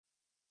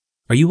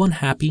Are you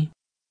unhappy,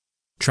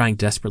 trying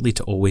desperately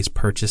to always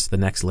purchase the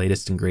next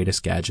latest and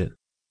greatest gadget?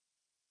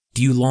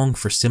 Do you long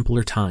for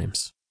simpler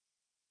times?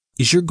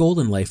 Is your goal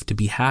in life to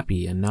be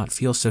happy and not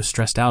feel so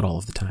stressed out all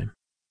of the time?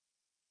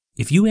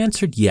 If you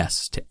answered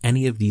yes to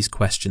any of these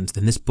questions,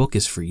 then this book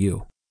is for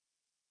you.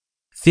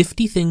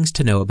 50 Things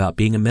to Know About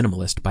Being a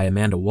Minimalist by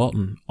Amanda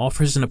Walton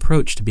offers an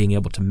approach to being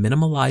able to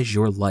minimalize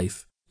your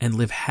life and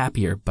live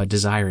happier by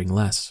desiring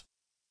less.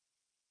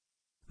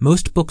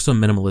 Most books on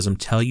minimalism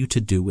tell you to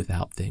do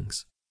without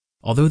things.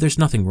 Although there's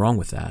nothing wrong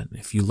with that,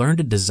 if you learn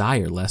to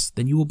desire less,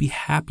 then you will be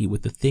happy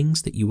with the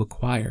things that you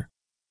acquire.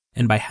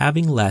 And by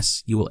having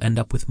less, you will end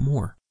up with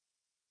more.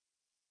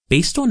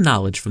 Based on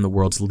knowledge from the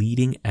world's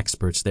leading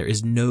experts, there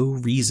is no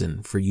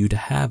reason for you to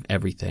have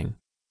everything,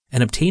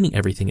 and obtaining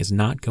everything is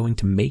not going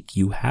to make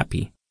you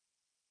happy.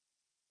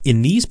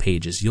 In these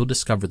pages, you'll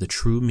discover the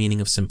true meaning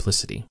of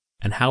simplicity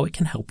and how it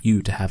can help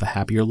you to have a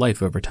happier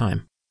life over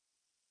time.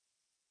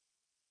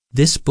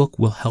 This book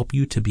will help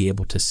you to be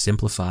able to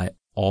simplify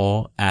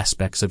all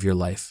aspects of your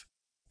life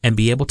and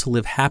be able to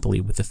live happily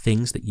with the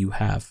things that you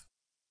have.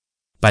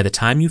 By the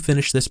time you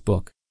finish this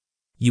book,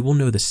 you will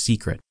know the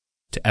secret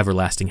to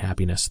everlasting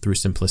happiness through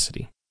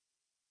simplicity.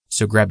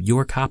 So grab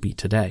your copy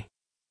today.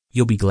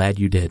 You'll be glad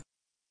you did.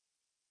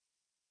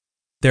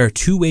 There are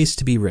 2 ways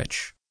to be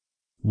rich.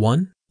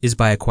 One is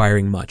by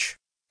acquiring much,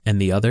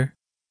 and the other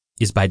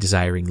is by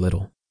desiring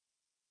little.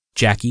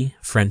 Jackie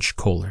French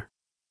Kohler.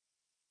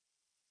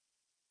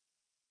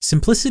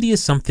 Simplicity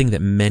is something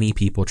that many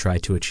people try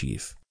to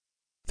achieve.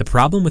 The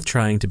problem with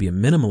trying to be a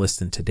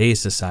minimalist in today's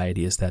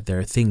society is that there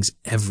are things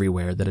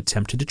everywhere that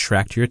attempt to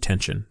detract your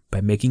attention by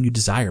making you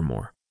desire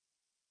more.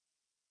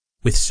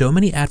 With so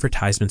many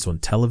advertisements on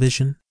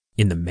television,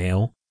 in the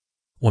mail,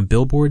 on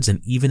billboards,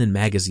 and even in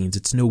magazines,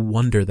 it's no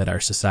wonder that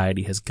our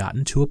society has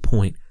gotten to a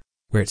point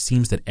where it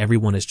seems that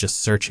everyone is just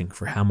searching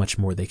for how much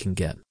more they can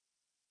get.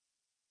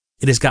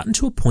 It has gotten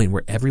to a point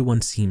where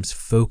everyone seems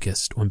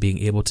focused on being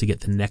able to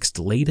get the next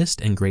latest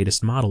and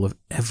greatest model of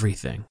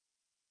everything.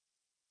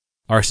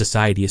 Our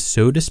society is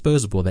so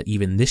disposable that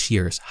even this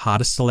year's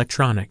hottest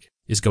electronic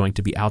is going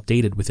to be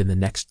outdated within the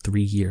next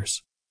 3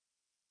 years.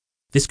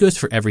 This goes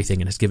for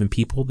everything and has given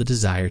people the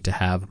desire to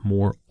have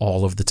more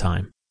all of the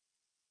time.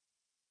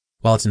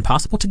 While it's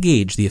impossible to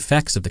gauge the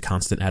effects of the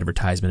constant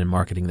advertisement and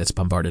marketing that's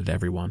bombarded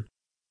everyone,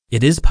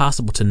 it is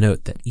possible to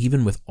note that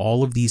even with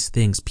all of these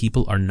things,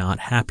 people are not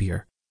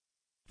happier.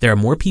 There are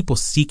more people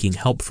seeking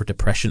help for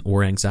depression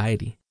or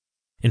anxiety.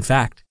 In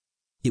fact,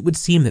 it would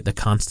seem that the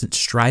constant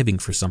striving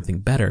for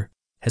something better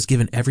has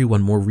given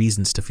everyone more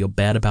reasons to feel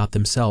bad about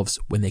themselves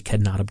when they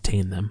cannot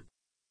obtain them.